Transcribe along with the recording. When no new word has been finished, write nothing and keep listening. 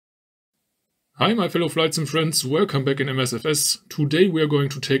Hi my fellow flight sim friends, welcome back in MSFS. Today we are going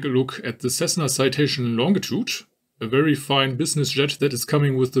to take a look at the Cessna Citation Longitude, a very fine business jet that is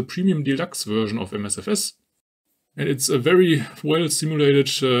coming with the Premium Deluxe version of MSFS. And it's a very well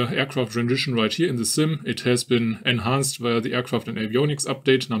simulated aircraft rendition right here in the sim. It has been enhanced via the Aircraft and Avionics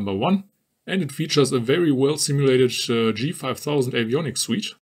Update number 1. And it features a very well simulated G5000 avionics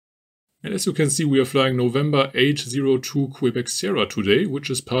suite. And as you can see, we are flying November 802 Quebec Sierra today, which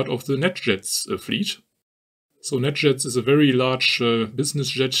is part of the NetJets fleet. So NetJets is a very large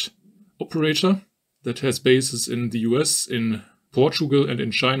business jet operator that has bases in the US, in Portugal and in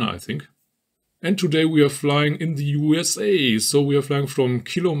China, I think. And today we are flying in the USA. So we are flying from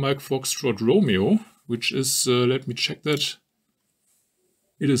Kilo Mike Foxtrot Romeo, which is, let me check that.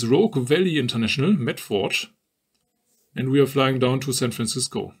 It is Rogue Valley International, Medford. And we are flying down to San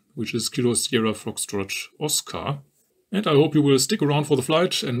Francisco, which is Kilo Sierra Foxtrot Oscar. And I hope you will stick around for the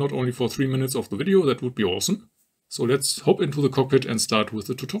flight and not only for 3 minutes of the video, that would be awesome. So let's hop into the cockpit and start with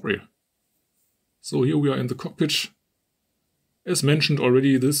the tutorial. So here we are in the cockpit. As mentioned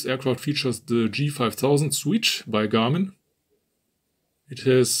already, this aircraft features the G5000 suite by Garmin. It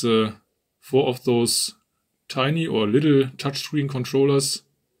has 4 of those tiny or little touchscreen controllers.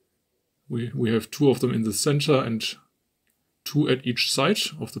 We have 2 of them in the center and 2 at each side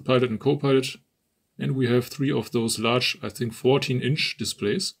of the pilot and co-pilot, and we have 3 of those large, I think 14-inch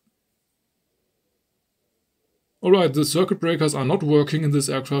displays. Alright, the circuit breakers are not working in this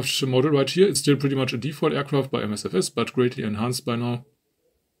aircraft model right here. It's still pretty much a default aircraft by MSFS, but greatly enhanced by now.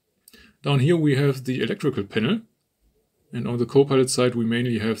 Down here we have the electrical panel, and on the co-pilot side we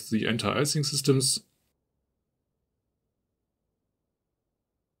mainly have the anti-icing systems.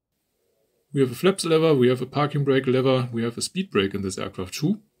 We have a flaps lever, we have a parking brake lever, we have a speed brake in this aircraft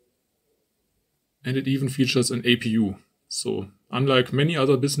too. And it even features an APU. So, unlike many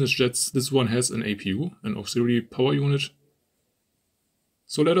other business jets, this one has an APU, an auxiliary power unit.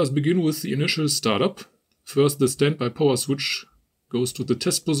 So let us begin with the initial startup. First, the standby power switch goes to the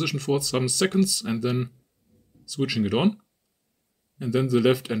test position for some seconds and then switching it on. And then the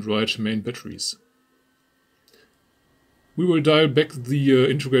left and right main batteries. We will dial back the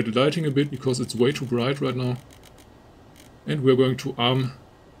integrated lighting a bit because it's way too bright right now. And we're going to arm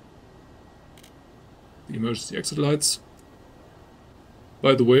the emergency exit lights.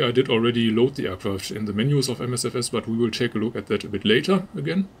 By the way, I did already load the aircraft in the menus of MSFS, but we will take a look at that a bit later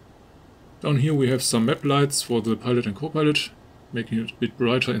again. Down here we have some map lights for the pilot and co-pilot, making it a bit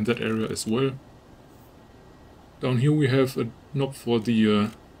brighter in that area as well. Down here we have a knob for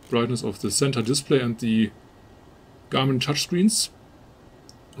the brightness of the center display and the Garmin touchscreens.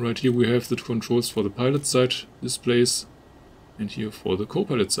 Right here we have the controls for the pilot side displays and here for the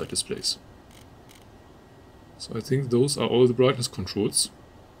co-pilot side displays. So I think those are all the brightness controls.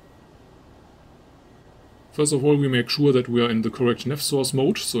 First of all, we make sure that we are in the correct nav source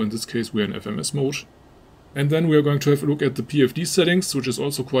mode, so in this case we are in FMS mode. And then we are going to have a look at the PFD settings, which is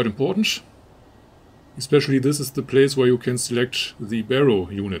also quite important. Especially this is the place where you can select the baro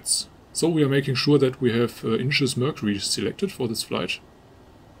units. So we are making sure that we have inches mercury selected for this flight.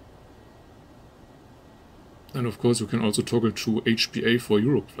 And of course you can also toggle to HPA for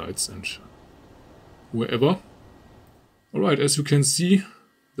Europe flights and wherever. Alright, as you can see,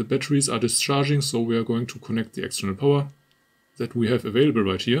 the batteries are discharging, so we are going to connect the external power that we have available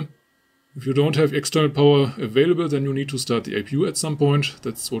right here. If you don't have external power available, then you need to start the APU at some point.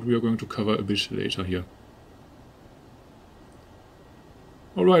 That's what we are going to cover a bit later here.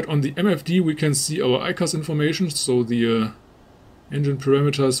 Alright, on the MFD we can see our ICAS information, so the engine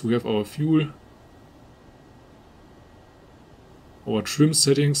parameters, we have our fuel, our trim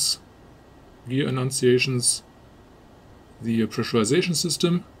settings, gear annunciations, the pressurization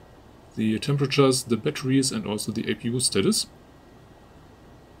system, the temperatures, the batteries and also the APU status.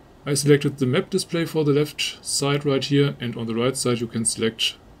 I selected the map display for the left side right here, and on the right side you can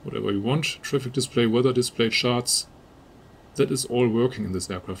select whatever you want, traffic display, weather display, charts. That is all working in this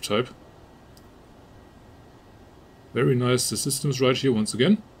aircraft type. Very nice the systems right here once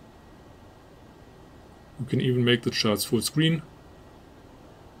again. You can even make the charts full screen.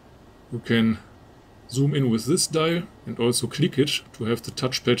 You can zoom in with this dial and also click it to have the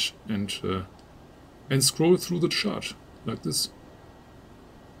touchpad and scroll through the chart like this.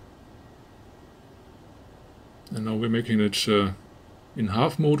 And now we're making it in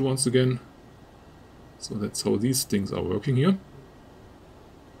half mode once again. So that's how these things are working here.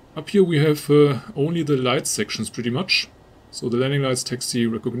 Up here we have only the light sections pretty much. So the landing lights, taxi,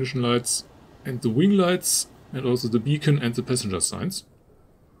 recognition lights and the wing lights and also the beacon and the passenger signs.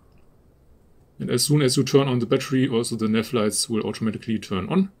 And as soon as you turn on the battery, also the nav lights will automatically turn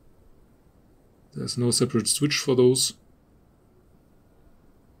on. There's no separate switch for those.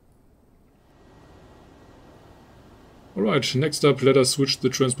 Alright, next up let us switch the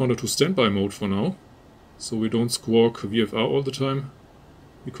transponder to standby mode for now, so we don't squawk VFR all the time,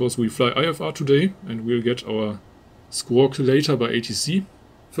 because we fly IFR today and we'll get our squawk later by ATC.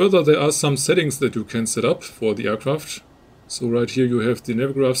 Further, there are some settings that you can set up for the aircraft. So right here you have the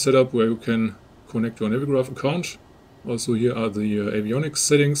Navigraph setup where you can connect your Navigraph account. Also here are the avionics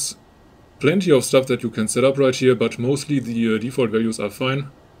settings. Plenty of stuff that you can set up right here, but mostly the default values are fine.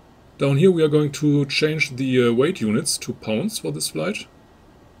 Down here we are going to change the weight units to pounds for this flight,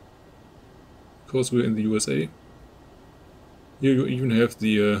 because we're in the USA. Here you even have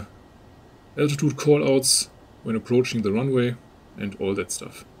the altitude callouts when approaching the runway and all that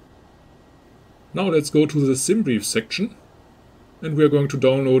stuff. Now let's go to the SimBrief section, and we are going to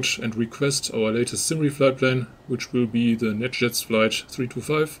download and request our latest SimBrief flight plan, which will be the NetJets flight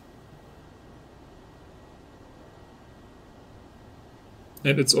 325.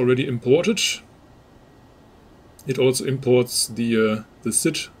 And it's already imported. It also imports the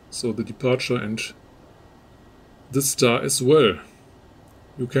SID, so the departure and the star as well.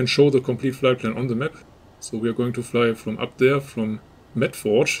 You can show the complete flight plan on the map. So we are going to fly from up there, from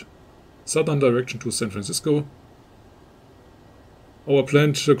Medford, southern direction to San Francisco. Our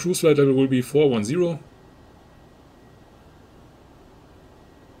planned cruise flight level will be 410.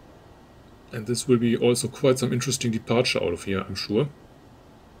 And this will be also quite some interesting departure out of here, I'm sure.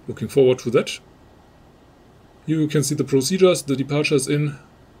 Looking forward to that. Here you can see the procedures. The departure is in,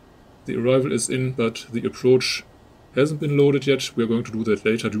 the arrival is in, but the approach hasn't been loaded yet. We are going to do that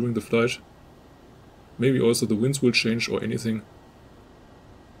later during the flight. Maybe also the winds will change or anything.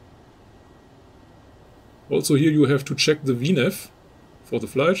 Also here you have to check the VNAV for the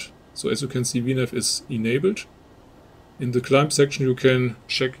flight. So as you can see, VNAV is enabled. In the climb section you can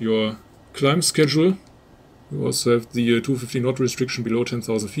check your climb schedule. You also have the 250 knot restriction below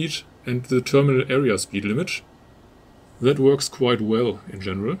 10,000 feet and the terminal area speed limit. That works quite well in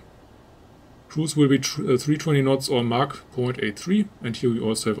general. Cruise will be 320 knots or Mach 0.83, and here we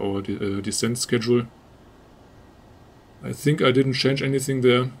also have our descent schedule. I think I didn't change anything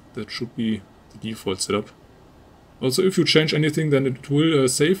there. That should be the default setup. Also, if you change anything, then it will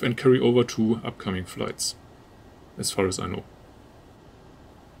save and carry over to upcoming flights, as far as I know.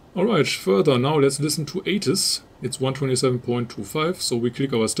 Alright, further, now let's listen to ATIS. It's 127.25, so we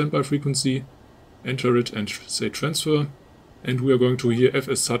click our standby frequency, enter it and say transfer, and we are going to hear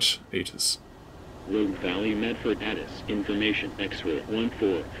FSHud ATIS. Rogue Valley Medford ATIS, information X-ray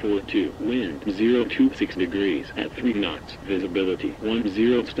 1442, wind 026 degrees at 3 knots, visibility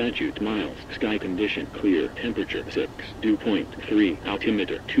 10 statute miles, sky condition clear, temperature 6, dew point 3,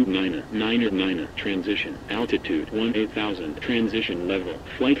 altimeter 299, transition, altitude 18,000, transition level,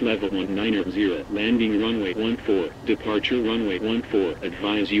 flight level 190, landing runway 14, departure runway 14,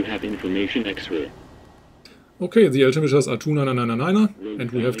 advise you have information X-ray. Okay, the altimeters are 29999,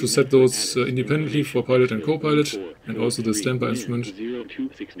 and we have to set those independently for pilot and co-pilot, and also the standby instrument.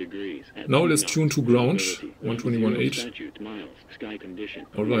 Now let's tune to ground, 121.8.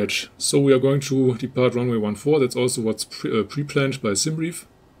 Alright, so we are going to depart runway 14, that's also what's pre-planned by SimBrief.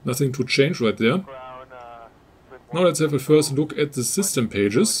 Nothing to change right there. Now let's have a first look at the system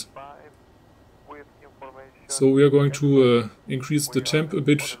pages. So we are going to increase the temp a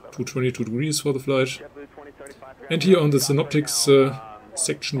bit to 22 degrees for the flight. And here on the synoptics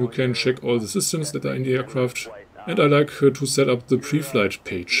section you can check all the systems that are in the aircraft. And I like to set up the pre-flight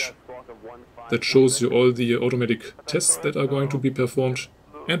page. That shows you all the automatic tests that are going to be performed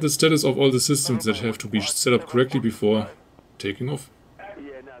and the status of all the systems that have to be set up correctly before taking off.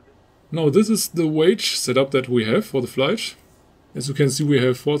 Now this is the weight setup that we have for the flight. As you can see, we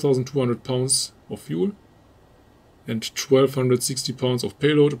have 4,200 pounds of fuel and 1,260 pounds of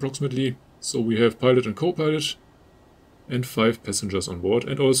payload approximately. So we have pilot and co-pilot and 5 passengers on board,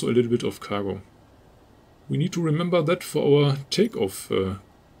 and also a little bit of cargo. We need to remember that for our takeoff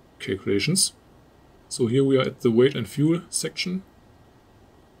calculations. So here we are at the weight and fuel section.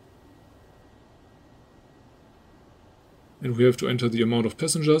 And we have to enter the amount of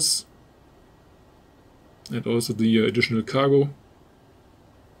passengers and also the additional cargo.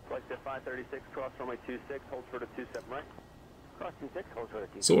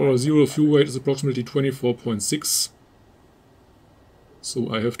 So our zero fuel weight is approximately 24.6.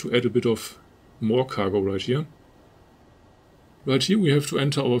 So I have to add a bit of more cargo right here. Right here we have to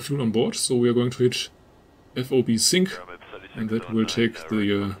enter our fuel on board, so we are going to hit FOB sync, and that will take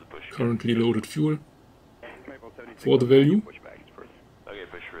the currently loaded fuel for the value.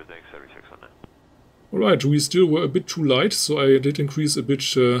 Alright, we still were a bit too light, so I did increase a bit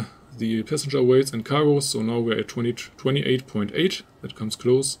the passenger weights and cargos, so now we're at 28.8, that comes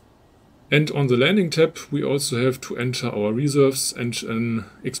close. And on the landing tab we also have to enter our reserves and an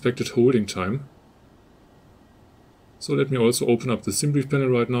expected holding time. So let me also open up the SimBrief panel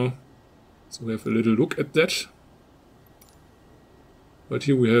right now, so we have a little look at that. Right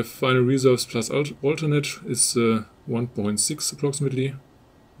here we have final reserves plus alternate is 1.6 approximately.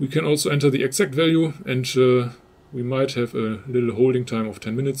 We can also enter the exact value, and we might have a little holding time of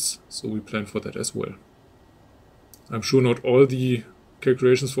 10 minutes, so we plan for that as well. I'm sure not all the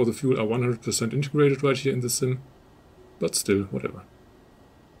calculations for the fuel are 100% integrated right here in the sim, but still, whatever.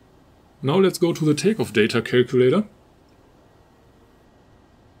 Now let's go to the takeoff data calculator.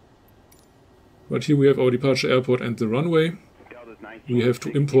 Right here we have our departure airport and the runway. We have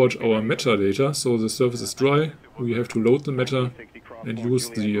to import our metadata, so the surface is dry. We have to load the meta and use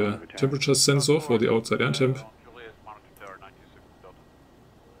the temperature sensor for the outside air temp.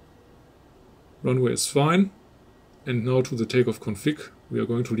 Runway is fine. And now to the takeoff config. We are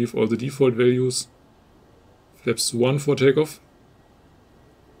going to leave all the default values. Flaps 1 for takeoff.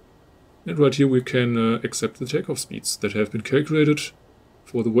 And right here we can accept the takeoff speeds that have been calculated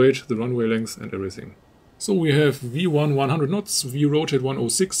for the weight, the runway length and everything. So we have V1 100 knots, V-rotate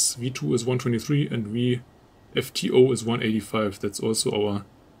 106, V2 is 123 and VFTO is 185. That's also our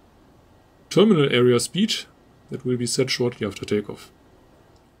terminal area speed that will be set shortly after takeoff.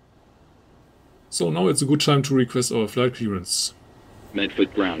 So now it's a good time to request our flight clearance.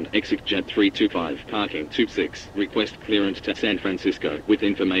 Medford ground, ExitJet 325, parking 26, request clearance to San Francisco with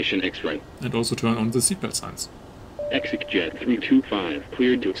information X-ray. And also turn on the seatbelt signs. ExitJet 325,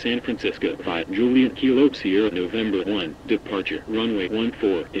 cleared to San Francisco by Juliet Kilo Sierra November 1, departure, runway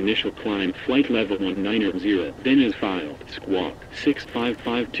 14, initial climb, flight level 190, then is filed, squawk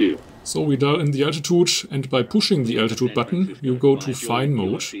 6552. So we dial in the altitude, and by pushing the altitude button, you go to fine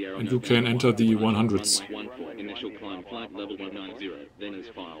mode, and you can enter the 100s.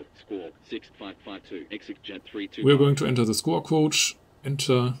 We are going to enter the score code,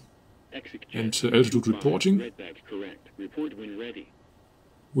 enter and altitude reporting.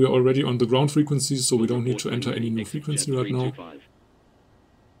 We are already on the ground frequency, so we don't need to enter any new frequency right now.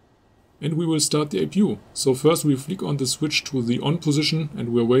 And we will start the APU. So first we flick on the switch to the on position, and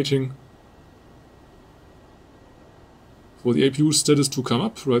we're waiting for the APU status to come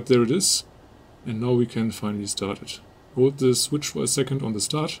up. Right there it is. And now we can finally start it. Hold the switch for a second on the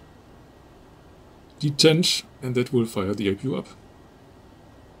start. Detent, and that will fire the APU up.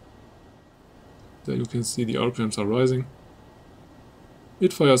 There you can see the RPMs are rising.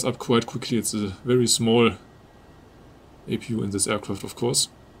 It fires up quite quickly. It's a very small APU in this aircraft, of course.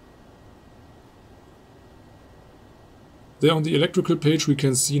 There on the electrical page we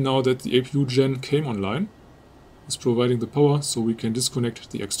can see now that the APU gen came online. It's providing the power, so we can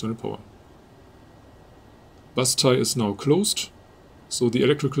disconnect the external power. Bus tie is now closed, so the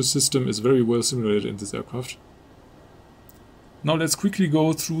electrical system is very well simulated in this aircraft. Now let's quickly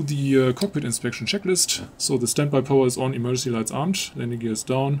go through the cockpit inspection checklist. So the standby power is on, emergency lights armed, landing gear is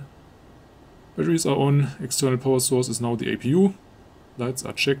down, batteries are on, external power source is now the APU, lights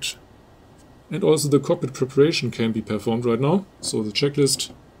are checked. And also the cockpit preparation can be performed right now. So the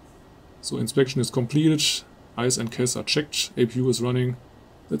checklist, so inspection is completed, ICE and CAS are checked, APU is running.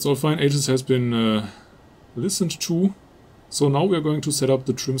 That's all fine, ATIS has been listened to. So now we are going to set up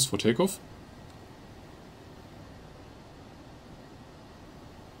the trims for takeoff.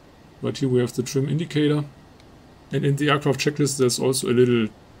 Right here we have the trim indicator. And in the aircraft checklist there's also a little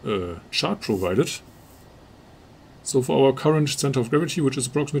chart provided. So for our current center of gravity, which is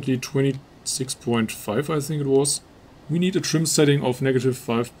approximately 26.5 I think it was, we need a trim setting of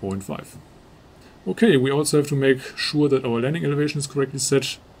 -5.5. Okay, we also have to make sure that our landing elevation is correctly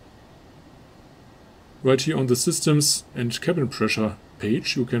set. Right here on the systems and cabin pressure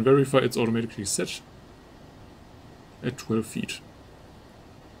page you can verify it's automatically set at 12 feet.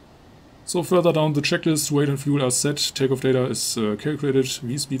 So further down the checklist, weight and fuel are set, takeoff data is calculated,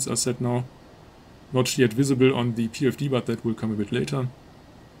 V-speeds are set now. Not yet visible on the PFD, but that will come a bit later.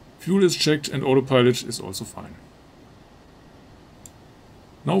 Fuel is checked and autopilot is also fine.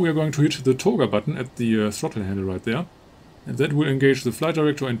 Now we are going to hit the toga button at the throttle handle right there. And that will engage the flight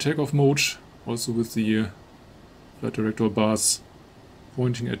director in takeoff mode, also with the flight director bars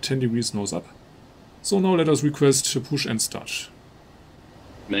pointing at 10 degrees nose up. So now let us request a push and start.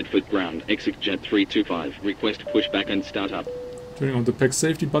 Medford ground, ExitJet 325, request pushback and start up. Turning on the PAC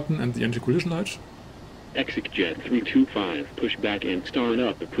safety button and the anti-collision light. ExitJet 325, pushback and start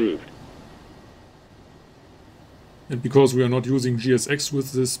up approved. And because we are not using GSX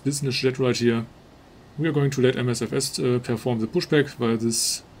with this business jet right here, we are going to let MSFS perform the pushback via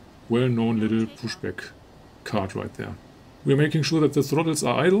this well-known little pushback card right there. We're making sure that the throttles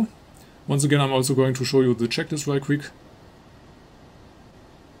are idle. Once again, I'm also going to show you the checklist right quick.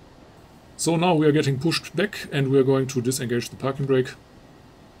 So now we are getting pushed back and we are going to disengage the parking brake.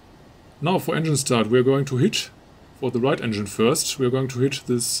 Now for engine start, we are going to hit, for the right engine first, we are going to hit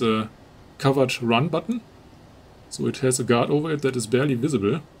this covered run button. So it has a guard over it that is barely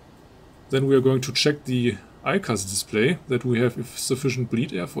visible. Then we are going to check the ICAS display that we have sufficient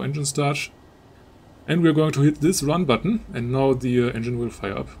bleed air for engine start. And we are going to hit this run button and now the engine will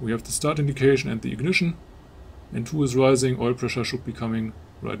fire up. We have the start indication and the ignition. N2 is rising, oil pressure should be coming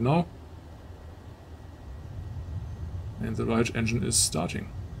right now. And the right engine is starting.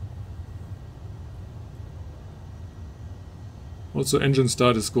 Also engine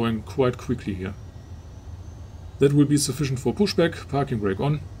start is going quite quickly here. That will be sufficient for pushback, parking brake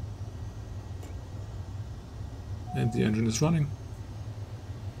on. And the engine is running.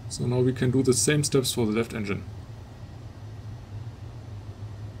 So now we can do the same steps for the left engine.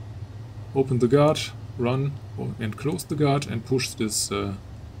 Open the guard, run and close the guard and push this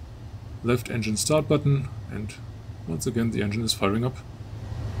left engine start button, and once again the engine is firing up.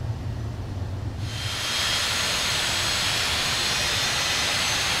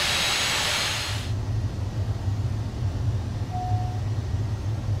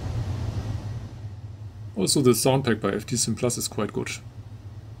 Also the sound pack by FT-Sim Plus is quite good.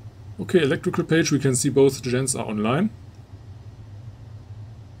 Okay, electrical page, we can see both gens are online.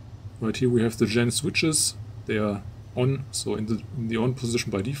 Right here we have the gen switches, they are on, so in the on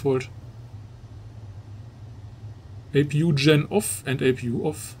position by default. APU gen off and APU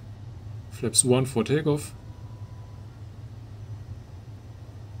off, flaps 1 for takeoff.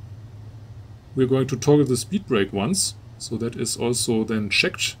 We're going to toggle the speed brake once, so that is also then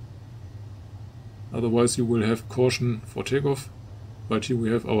checked. Otherwise you will have caution for takeoff. Right here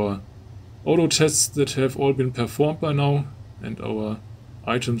we have our auto tests that have all been performed by now and our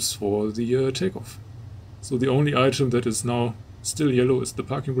items for the takeoff. So the only item that is now still yellow is the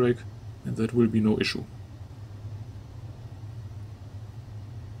parking brake, and that will be no issue.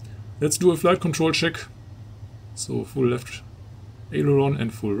 Let's do a flight control check. So full left aileron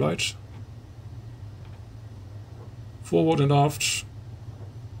and full right. Forward and aft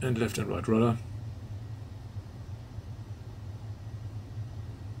and left and right rudder.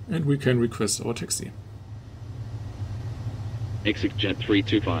 And we can request our taxi. ExecJet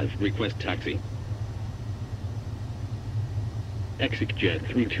 325, request taxi. ExecJet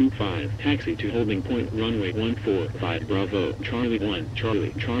 325, taxi to holding point runway 145 Bravo, Charlie 1,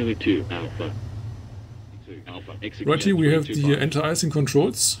 Charlie 2, Alpha. Right here we have the anti-icing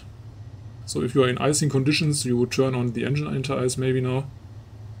controls. So if you are in icing conditions, you would turn on the engine anti-ice maybe now.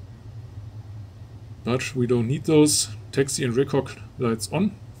 But we don't need those. Taxi and recog lights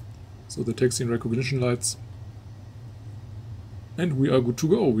on. So the taxi and recognition lights. And we are good to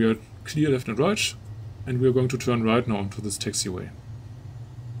go. We are clear left and right. And we are going to turn right now onto this taxiway.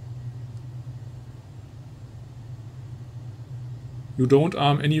 You don't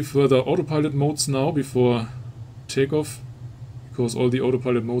arm any further autopilot modes now before takeoff, because all the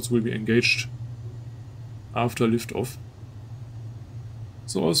autopilot modes will be engaged after liftoff.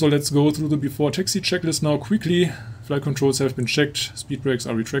 So also let's go through the before taxi checklist now quickly. Flight controls have been checked, speed brakes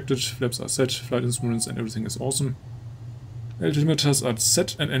are retracted, flaps are set, flight instruments and everything is awesome. Altimeters are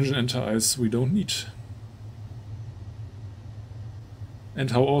set and engine anti-ice we don't need.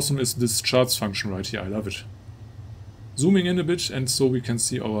 And how awesome is this charts function right here, I love it. Zooming in a bit and so we can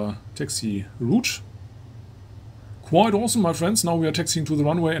see our taxi route. Quite awesome, my friends. Now we are taxiing to the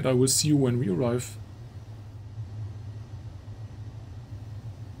runway and I will see you when we arrive.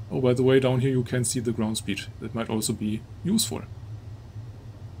 Oh, by the way, down here you can see the ground speed. That might also be useful.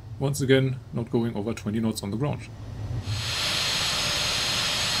 Once again, not going over 20 knots on the ground.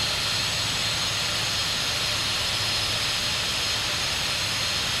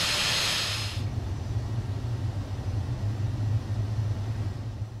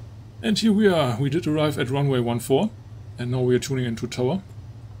 And here we are. We did arrive at runway 14 and now we are tuning into tower.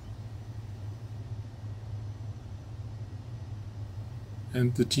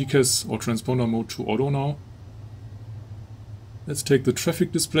 And the TCAS or transponder mode to auto now. Let's take the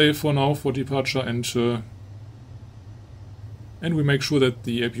traffic display for now for departure and we make sure that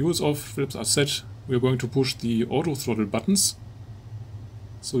the APU is off, flaps are set. We are going to push the auto throttle buttons.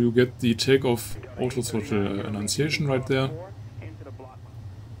 So you get the takeoff auto throttle annunciation right there.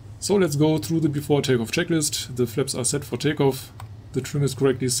 So let's go through the before takeoff checklist. The flaps are set for takeoff. The trim is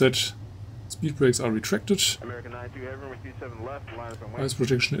correctly set. Speed brakes are retracted. Ice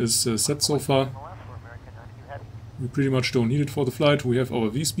protection is set so far. We pretty much don't need it for the flight. We have our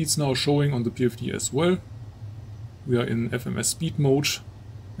V-speeds now showing on the PFD as well. We are in FMS speed mode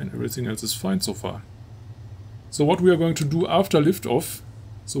and everything else is fine so far. So what we are going to do after liftoff,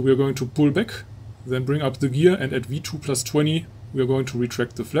 so we are going to pull back, then bring up the gear, and at V2 plus 20 we are going to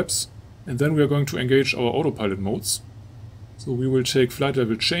retract the flaps, and then we are going to engage our autopilot modes. So we will take flight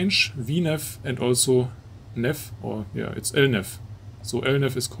level change, VNAV, and also NAV, or yeah, it's LNAV. So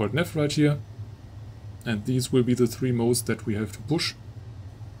LNAV is called NAV right here, and these will be the three modes that we have to push.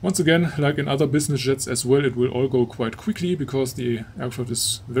 Once again, like in other business jets as well, it will all go quite quickly because the aircraft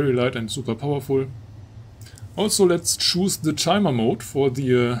is very light and super powerful. Also, let's choose the timer mode for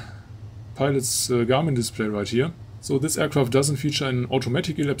the pilot's Garmin display right here. So this aircraft doesn't feature an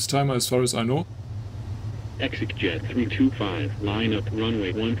automatic elapsed timer as far as I know. ExecJet 325, line up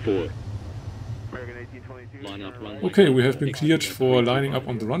runway 14. Okay, we have been cleared for lining up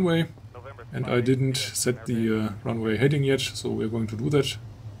on the runway, and I didn't set the runway heading yet, so we're going to do that.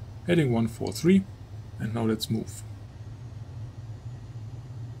 Heading 143, and now let's move.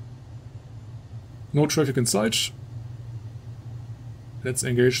 No traffic in sight. Let's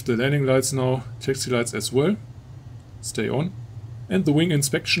engage the landing lights now, taxi lights as well. Stay on. And the wing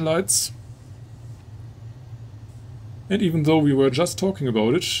inspection lights. And even though we were just talking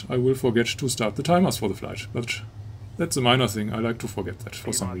about it, I will forget to start the timers for the flight. But that's a minor thing, I like to forget that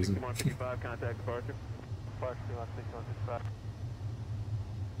for some reason.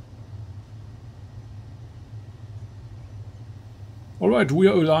 Alright, we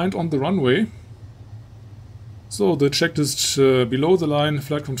are aligned on the runway. So the checklist below the line,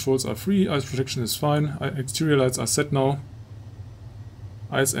 flight controls are free, ice protection is fine, exterior lights are set now.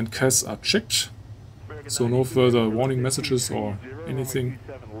 Ice and CAS are checked, so no further warning messages or anything.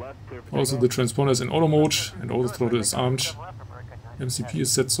 Also the transponder is in auto mode and auto throttle is armed. MCP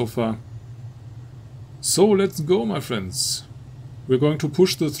is set so far. So let's go, my friends. We're going to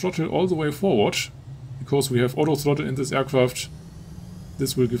push the throttle all the way forward, because we have auto throttle in this aircraft.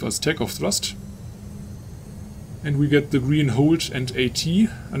 This will give us takeoff thrust. And we get the green hold and AT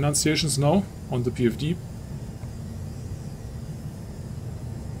annunciations now on the PFD.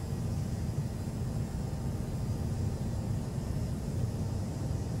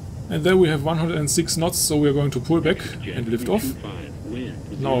 And there we have 106 knots, so we are going to pull back and lift off.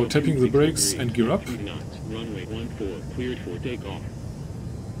 Now tapping the brakes and gear up.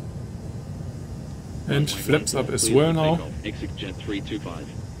 And flaps up as well now.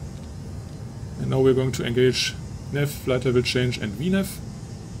 And now we're going to engage NAV, flight level change and VNAV.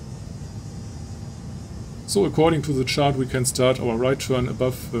 So according to the chart we can start our right turn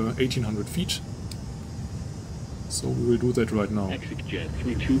above 1800 feet. So we will do that right now. ExecJet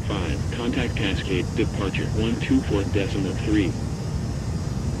 325, contact cascade, departure 124.3.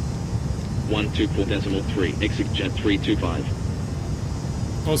 124.3, ExecJet 325.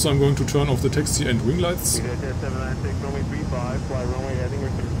 Also I'm going to turn off the taxi and wing lights.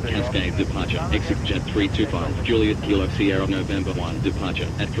 Cascade departure, ExecJet 325, Juliet Kilo Sierra November 1, departure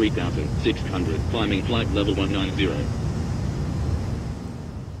at 3600, climbing flight level 190.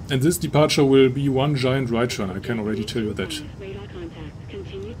 And this departure will be one giant right turn, I can already tell you that. Radar contact.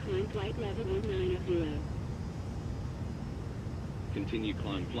 Continue climb flight level 190. Continue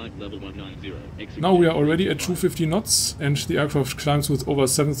climb flight level 190. Now we are already at 250 knots and the aircraft climbs with over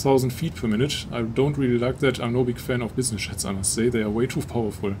 7000 feet per minute. I don't really like that, I'm no big fan of business jets, I must say. They are way too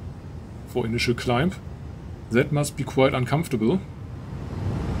powerful for initial climb. That must be quite uncomfortable.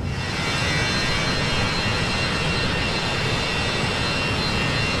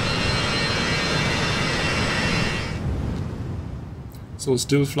 So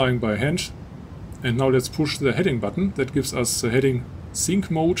still flying by hand. And now let's push the heading button. That gives us a heading sync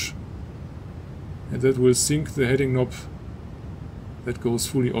mode. And that will sync the heading knob. That goes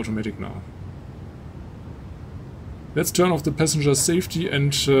fully automatic now. Let's turn off the passenger safety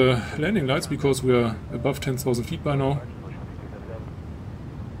and landing lights because we are above 10,000 feet by now.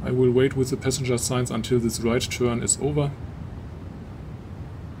 I will wait with the passenger signs until this right turn is over.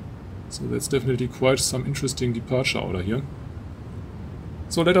 So that's definitely quite some interesting departure order here.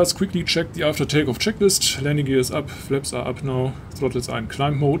 So let us quickly check the after takeoff checklist. Landing gear is up, flaps are up now, throttles are in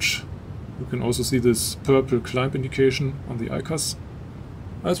climb mode. You can also see this purple climb indication on the ICAS.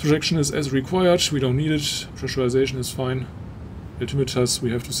 Ice projection is as required, we don't need it. Pressurization is fine. Altimeters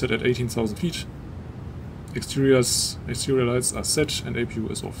we have to set at 18,000 feet. Exterior lights are set and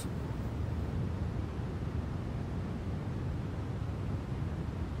APU is off.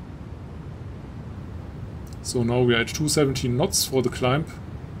 So now we are at 217 knots for the climb.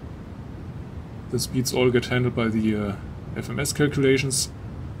 The speeds all get handled by the FMS calculations.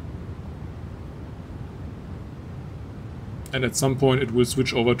 And at some point it will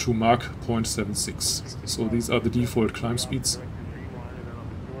switch over to Mach 0.76. So these are the default climb speeds.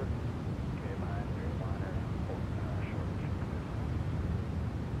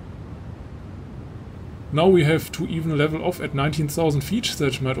 Now we have to even level off at 19,000 feet.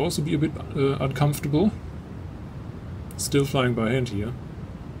 That might also be a bit uncomfortable. Still flying by hand here.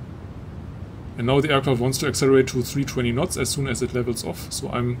 And now the aircraft wants to accelerate to 320 knots as soon as it levels off. So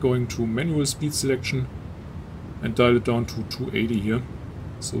I'm going to manual speed selection and dial it down to 280 here.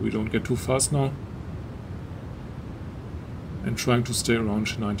 So we don't get too fast now. And trying to stay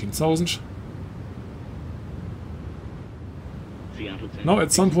around 19,000. Now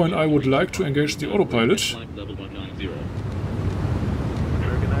at some point I would like to engage the autopilot.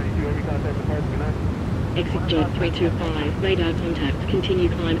 Exit jet 325, radar contact, continue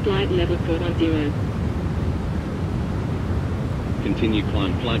climb flight level 410. Continue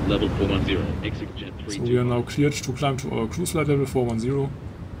climb flight level 410. Exit jet 325. So we are now cleared to climb to our cruise flight level 410.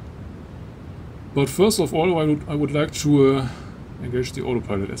 But first of all I would like to engage the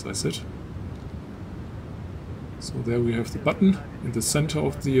autopilot, as I said. So there we have the button in the center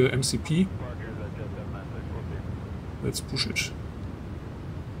of the MCP. Let's push it.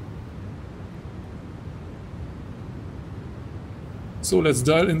 So let's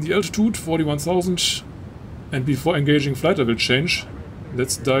dial in the altitude, 41,000, and before engaging flight level change,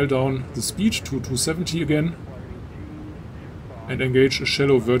 let's dial down the speed to 270 again and engage a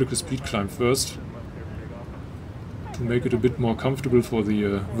shallow vertical speed climb first to make it a bit more comfortable for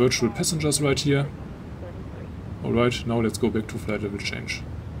the virtual passengers right here. Alright, now let's go back to flight level change.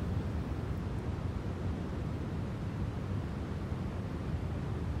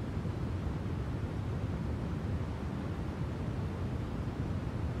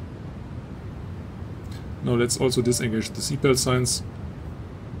 Now let's also disengage the seatbelt signs.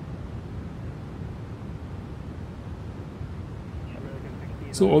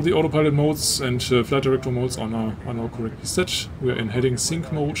 So all the autopilot modes and flight director modes are now correctly set. We are in heading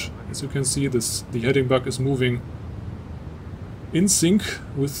sync mode. As you can see, the heading bug is moving in sync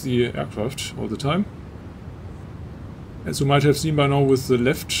with the aircraft all the time. As you might have seen by now with the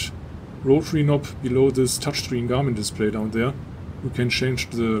left rotary knob below this touchscreen Garmin display down there, you can change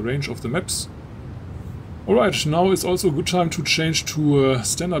the range of the maps. Alright, now is also a good time to change to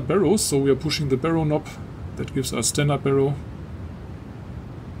standard barrows, so we are pushing the barrow knob. That gives us standard barrow.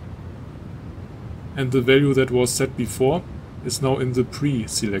 And the value that was set before is now in the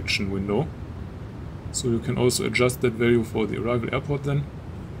pre-selection window. So you can also adjust that value for the arrival airport then.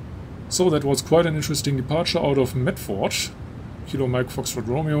 So that was quite an interesting departure out of Medford. Kilo Mike Foxtrot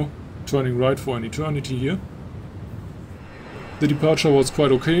Romeo, turning right for an eternity here. The departure was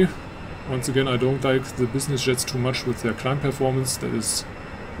quite okay. Once again, I don't like the business jets too much with their climb performance. That is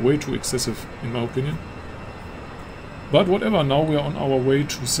way too excessive in my opinion. But whatever, now we are on our way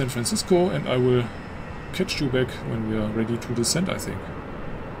to San Francisco and I will catch you back when we are ready to descend, I think.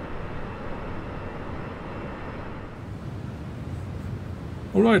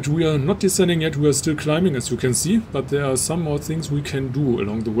 Alright, we are not descending yet, we are still climbing as you can see, but there are some more things we can do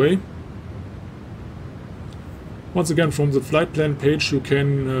along the way. Once again, from the flight plan page you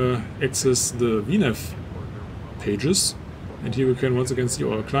can access the VNAV pages, and here we can once again see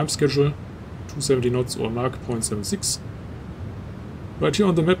our climb schedule, 270 knots or Mach 0.76. Right here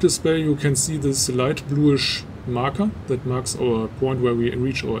on the map display you can see this light bluish marker that marks our point where we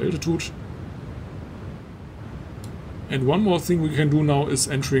reach our altitude. And one more thing we can do now is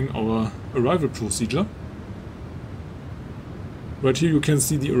entering our arrival procedure. Right here you can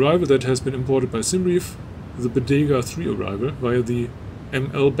see the arrival that has been imported by SimRief, the Bodega 3 arrival via the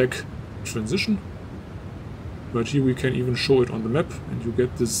MLBEC transition. Right here we can even show it on the map and you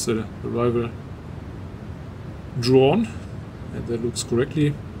get this arrival drawn, and that looks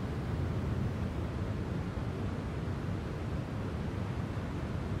correctly.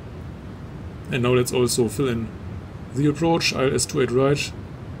 And now let's also fill in the approach, ILS-28 right.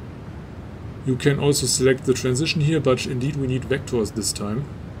 You can also select the transition here, but indeed we need vectors this time.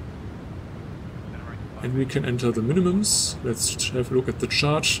 And we can enter the minimums. Let's have a look at the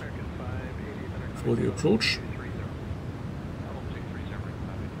chart for the approach.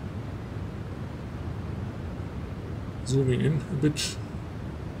 Zooming in a bit.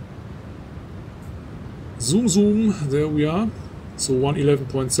 Zoom, zoom, there we are. So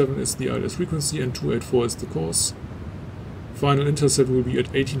 111.7 is the ILS frequency and 284 is the course. Final intercept will be at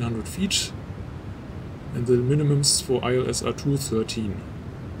 1800 feet. And the minimums for ILS are 213.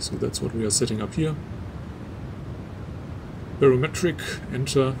 So that's what we are setting up here. Barometric,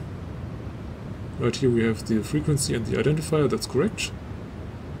 enter. Right here we have the frequency and the identifier, that's correct.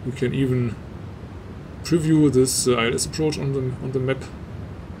 We can even preview this ILS approach on the map.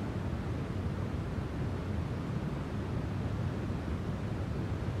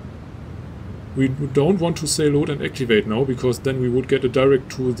 We don't want to say load and activate now, because then we would get a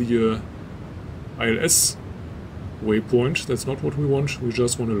direct to the ILS waypoint. That's not what we want, we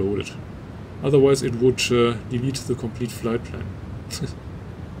just want to load it. Otherwise it would delete the complete flight plan.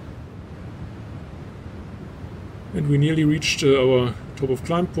 And we nearly reached our top of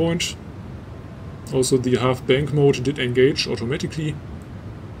climb point. Also the half bank mode did engage automatically.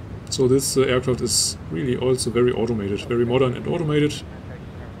 So this aircraft is really also very automated, very modern and automated.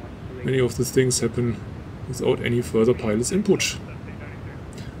 Many of these things happen without any further pilot's input.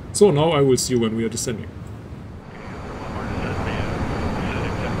 So now I will see you when we are descending.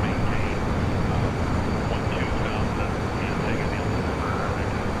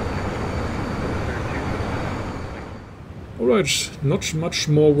 Alright, not much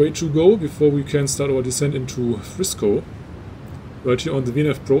more way to go before we can start our descent into Frisco. Right here on the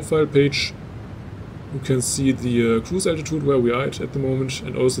VNAV profile page you can see the cruise altitude where we are at the moment,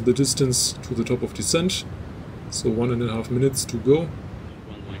 and also the distance to the top of descent. So 1.5 minutes to go.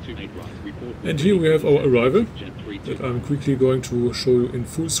 And here we have our arrival that I'm quickly going to show you in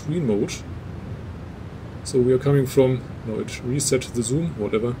full screen mode. So we are coming from, no, it reset the zoom,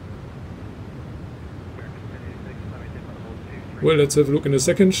 whatever. Well, let's have a look in a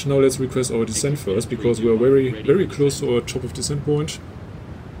second. Now let's request our descent first, because we are very close to our top of descent point.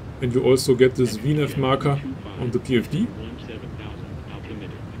 And you also get this VNAV marker on the PFD.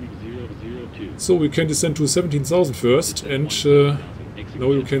 So we can descend to 17,000 first, and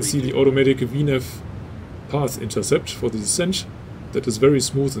now you can see the automatic VNAV path intercept for the descent. That is very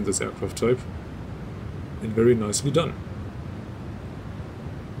smooth in this aircraft type and very nicely done.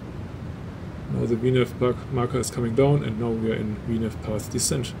 Now the VNAV marker is coming down, and now we are in VNAV path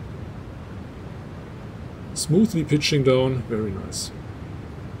descent. Smoothly pitching down, very nice.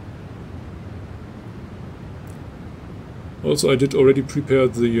 Also, I did already prepare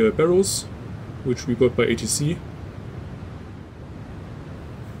the barrows, which we got by ATC.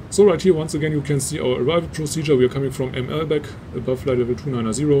 So right here, once again, you can see our arrival procedure. We are coming from MLBEC, above flight level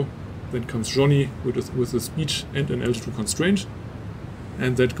 290. Then comes Johnny with a speed and an altitude constraint.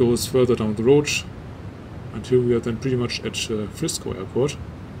 And that goes further down the road until we are then pretty much at Frisco Airport.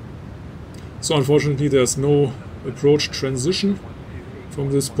 So unfortunately, there's no approach transition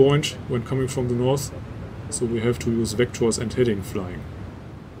from this point when coming from the north. So we have to use vectors and heading flying.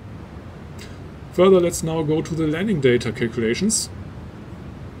 Further, let's now go to the landing data calculations.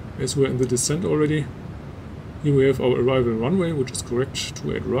 As we're in the descent already, here we have our arrival runway, which is correct,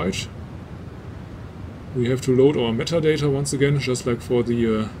 28 right. We have to load our metadata once again, just like for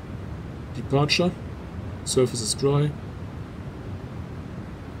the departure. Surface is dry.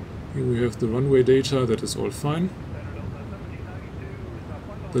 Here we have the runway data, that is all fine.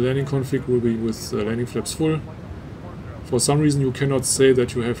 The landing config will be with landing flaps full. For some reason you cannot say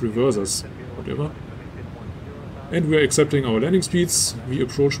that you have reversers, whatever. And we are accepting our landing speeds. V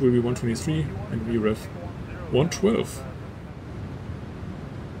approach will be 123 and VREF 112.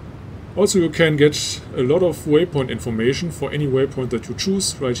 Also you can get a lot of waypoint information for any waypoint that you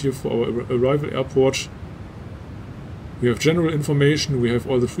choose. Right here for our arrival airport we have general information, we have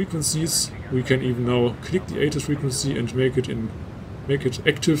all the frequencies. We can even now click the ATIS frequency and make it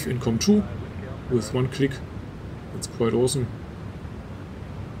active in COM2 with one click. That's quite awesome.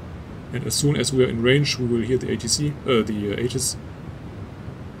 And as soon as we are in range, we will hear the ATIS.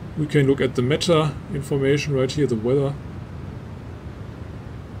 We can look at the meta information right here, the weather.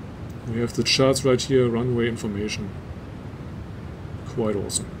 We have the charts right here, runway information. Quite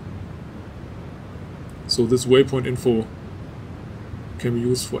awesome. So this waypoint info can be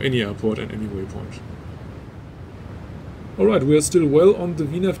used for any airport and any waypoint. Alright, we are still well on the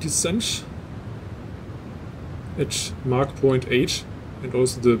VNAV descent at mark point 8, and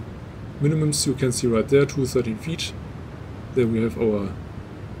also the minimums you can see right there, 213 feet. Then we have our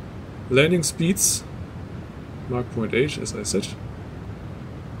landing speeds, mark point 8 as I said.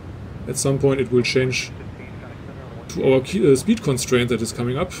 At some point it will change to our speed constraint that is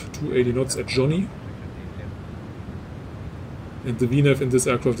coming up, 280 knots at Johnny. And the VNAV in this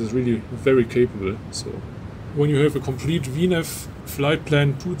aircraft is really very capable, so when you have a complete VNAV flight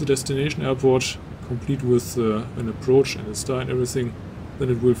plan to the destination airport, complete with an approach and a star and everything, then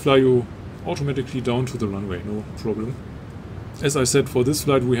it will fly you automatically down to the runway, no problem. As I said, for this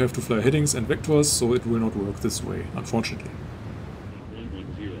flight we have to fly headings and vectors, so it will not work this way, unfortunately.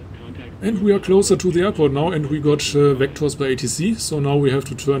 And we are closer to the airport now, and we got vectors by ATC, so now we have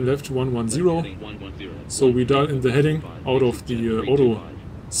to turn left 110. So we dial in the heading out of the auto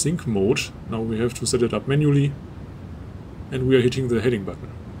sync mode. Now we have to set it up manually, and we are hitting the heading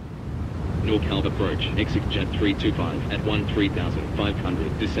button. NorCal approach, ExecJet 325 at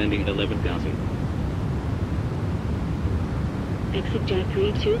 13,500, descending 11,000. ExecJet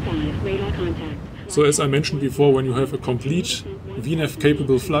 325, radar contact. So as I mentioned before, when you have a complete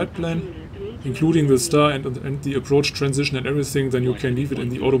VNAV-capable flight plan, including the star and the approach transition and everything, then you can leave it in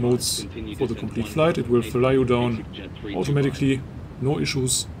the auto modes for the complete flight. It will fly you down automatically, no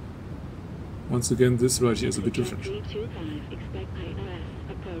issues. Once again, this right here is a bit different.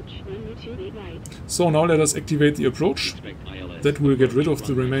 So now let us activate the approach. That will get rid of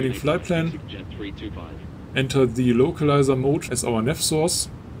the remaining flight plan. Enter the localizer mode as our nav source.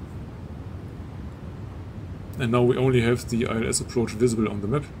 And now we only have the ILS approach visible on the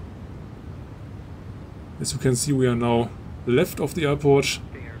map. As you can see, we are now left of the airport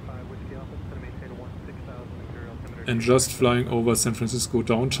and just flying over San Francisco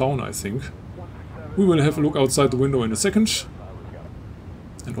downtown, I think. We will have a look outside the window in a second.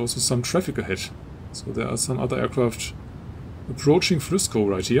 And also some traffic ahead. So there are some other aircraft approaching Frisco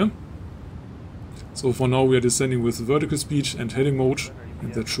right here. So for now we are descending with vertical speed and heading mode,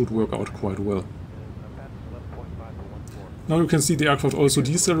 and that should work out quite well. Now you can see the aircraft also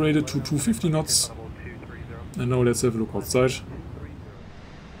decelerated to 250 knots. And now let's have a look outside.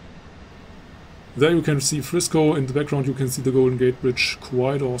 There you can see Frisco, in the background you can see the Golden Gate Bridge.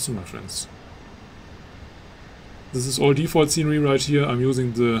 Quite awesome, my friends. This is all default scenery right here. I'm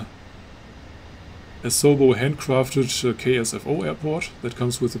using the Asobo handcrafted KSFO airport that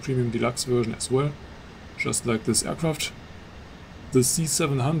comes with the Premium Deluxe version as well, just like this aircraft. The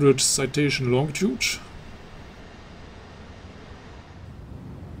C700 Citation Longitude.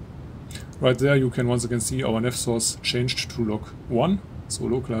 Right there you can once again see our nav source changed to log 1, so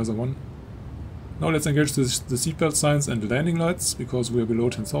localizer 1. Now let's engage the seatbelt signs and landing lights, because we are below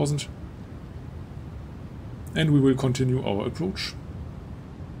 10,000. And we will continue our approach.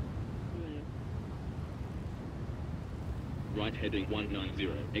 Right heading 190,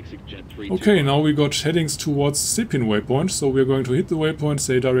 ExecJet 325. Okay, now we got headings towards Sipin waypoint, so we are going to hit the waypoint,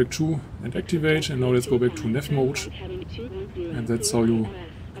 say direct to and activate, and now let's go back to nav mode. And that's how you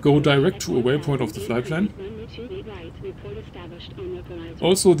go direct to a waypoint of the flight plan.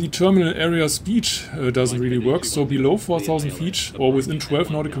 Also the terminal area speed doesn't really work, so below 4,000 feet or within 12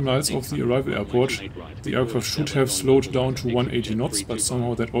 nautical miles of the arrival airport, the aircraft should have slowed down to 180 knots, but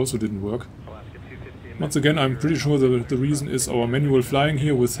somehow that also didn't work. Once again, I'm pretty sure the reason is our manual flying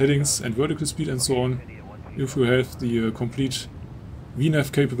here with headings and vertical speed and so on. If you have the complete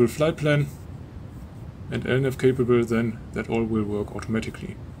VNAV capable flight plan and LNAV capable, then that all will work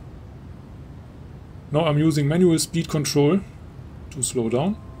automatically. Now I'm using manual speed control to slow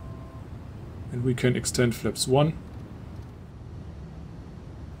down, and we can extend flaps 1.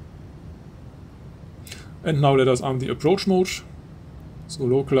 And now let us arm the approach mode. So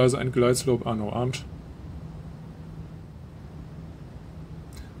localizer and glide slope are now armed.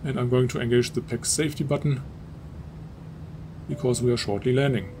 And I'm going to engage the PAC safety button, because we are shortly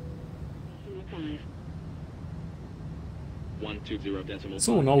landing.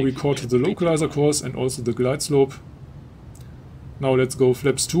 So now we caught the localizer course and also the glide slope. Now let's go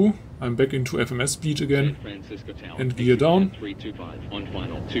flaps 2. I'm back into FMS speed again and gear down. On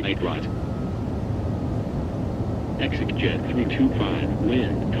final 28 right. ExecJet 325,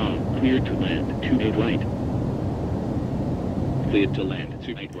 wind, calm, cleared to land 28 right. Cleared to land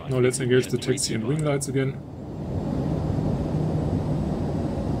 28 right. Now let's engage the taxi and wing lights again.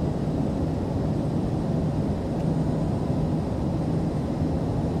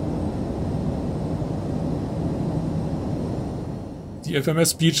 The FMS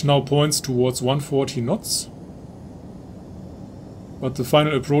speed now points towards 140 knots, but the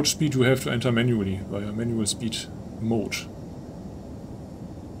final approach speed you have to enter manually via manual speed mode.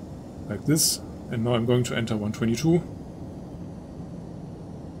 Like this, and now I'm going to enter 122.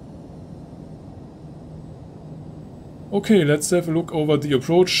 Okay, let's have a look over the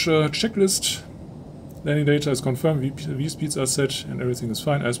approach checklist. Landing data is confirmed, V speeds are set and everything is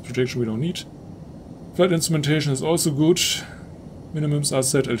fine. Ice projection we don't need. Flight instrumentation is also good. Minimums are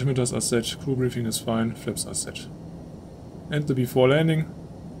set, altimeters are set, crew briefing is fine, flaps are set. And the before landing.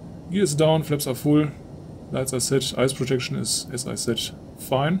 Gear is down, flaps are full, lights are set, ice projection is, as I said,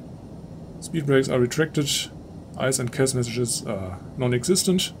 fine. Speed brakes are retracted, ice and CAS messages are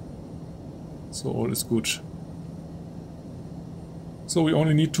non-existent. So all is good. So we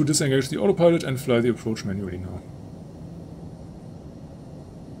only need to disengage the autopilot and fly the approach manually now.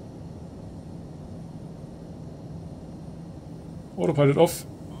 Autopilot off.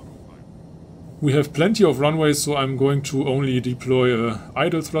 We have plenty of runways, so I'm going to only deploy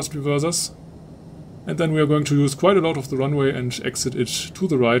idle thrust reversers. And then we are going to use quite a lot of the runway and exit it to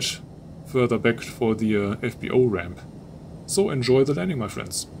the right, further back for the FBO ramp. So enjoy the landing, my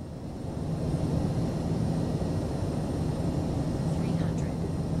friends. 300.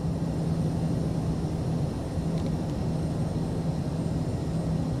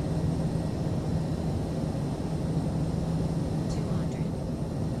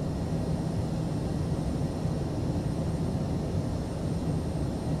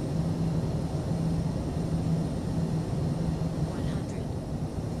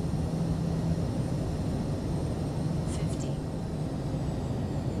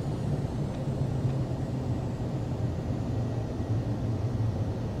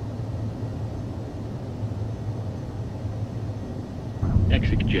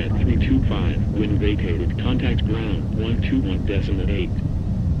 Exit jet 325, wind vacated, contact ground 121.8.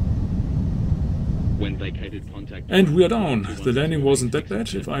 Wind vacated, contact. And we are down. The landing wasn't that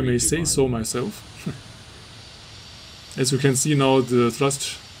bad, if I may say so myself. As you can see now, the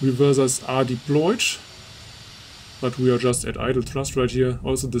thrust reversers are deployed, but we are just at idle thrust right here.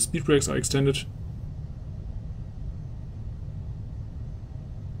 Also the speed brakes are extended.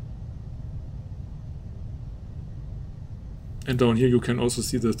 And down here you can also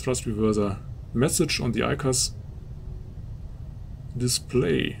see the thrust reverser message on the ICAS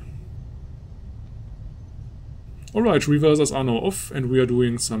display. Alright, reversers are now off and we are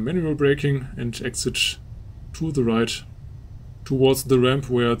doing some manual braking and exit to the right towards the ramp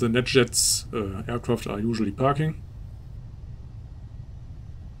where the NetJets aircraft are usually parking.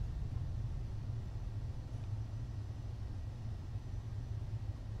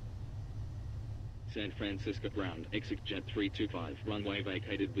 San Francisco ground, exit jet 325, runway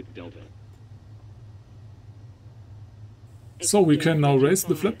vacated with Delta. So we can now raise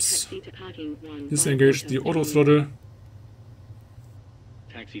the flaps, disengage the auto throttle.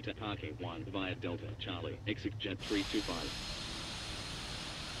 Taxi to parking 1 via Delta Charlie, exit jet 325.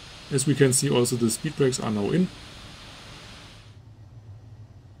 As we can see, also the speed brakes are now in.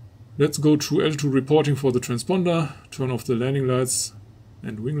 Let's go to L2 reporting for the transponder, turn off the landing lights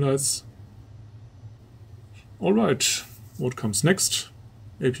and wing lights. Alright, what comes next?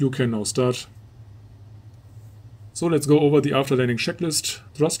 APU can now start. So let's go over the after landing checklist.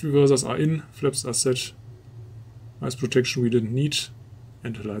 Thrust reversers are in, flaps are set, noise protection we didn't need,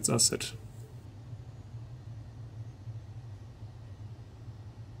 and the lights are set.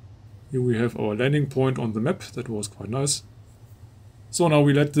 Here we have our landing point on the map, that was quite nice. So now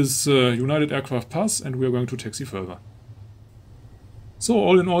we let this United aircraft pass and we are going to taxi further. So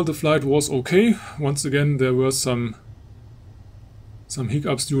all in all the flight was okay. Once again there were some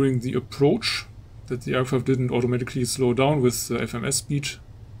hiccups during the approach, that the aircraft didn't automatically slow down with FMS speed.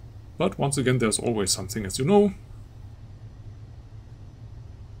 But once again there's always something, as you know.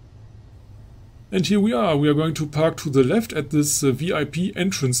 And here we are going to park to the left at this VIP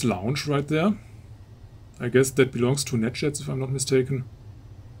entrance lounge right there. I guess that belongs to NetJets if I'm not mistaken.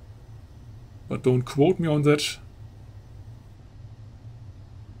 But don't quote me on that.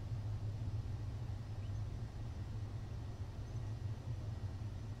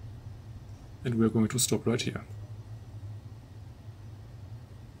 And we're going to stop right here.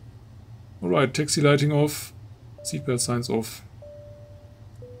 Alright, taxi lighting off, seatbelt signs off,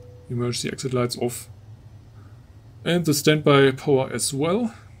 emergency exit lights off, and the standby power as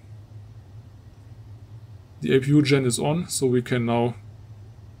well. The APU gen is on, so we can now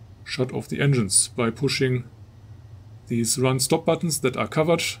shut off the engines by pushing these run stop buttons that are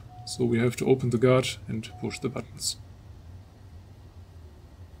covered. So we have to open the guard and push the buttons.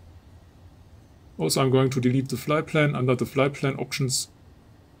 Also, I'm going to delete the flight plan under the flight plan options.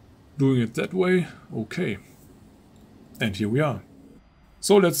 Doing it that way. Okay. And here we are.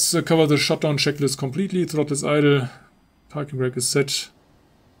 So let's cover the shutdown checklist completely. Throttle is idle. Parking brake is set.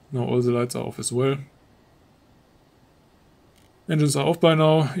 Now all the lights are off as well. Engines are off by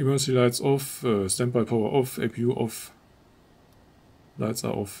now. Emergency lights off. Standby power off. APU off. Lights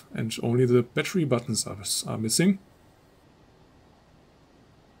are off. And only the battery buttons are missing.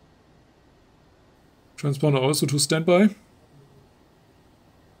 Transponder also to standby.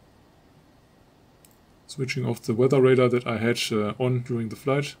 Switching off the weather radar that I had on during the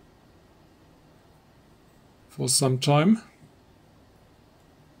flight for some time.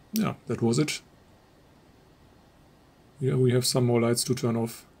 Yeah, that was it. Here we have some more lights to turn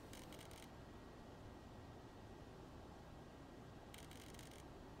off.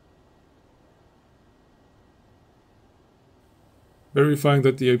 Verifying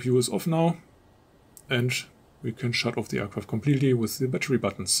that the APU is off now. And we can shut off the aircraft completely with the battery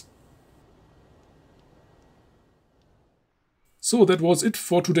buttons. So that was it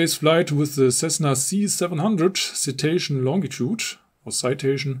for today's flight with the Cessna C700 Citation Longitude, or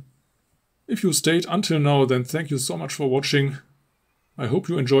Citation. If you stayed until now, then thank you so much for watching. I hope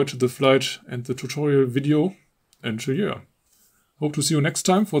you enjoyed the flight and the tutorial video, and yeah, hope to see you next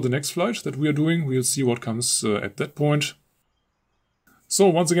time for the next flight that we are doing. We'll see what comes at that point. So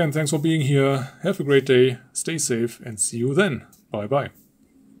once again, thanks for being here, have a great day, stay safe, and see you then. Bye bye.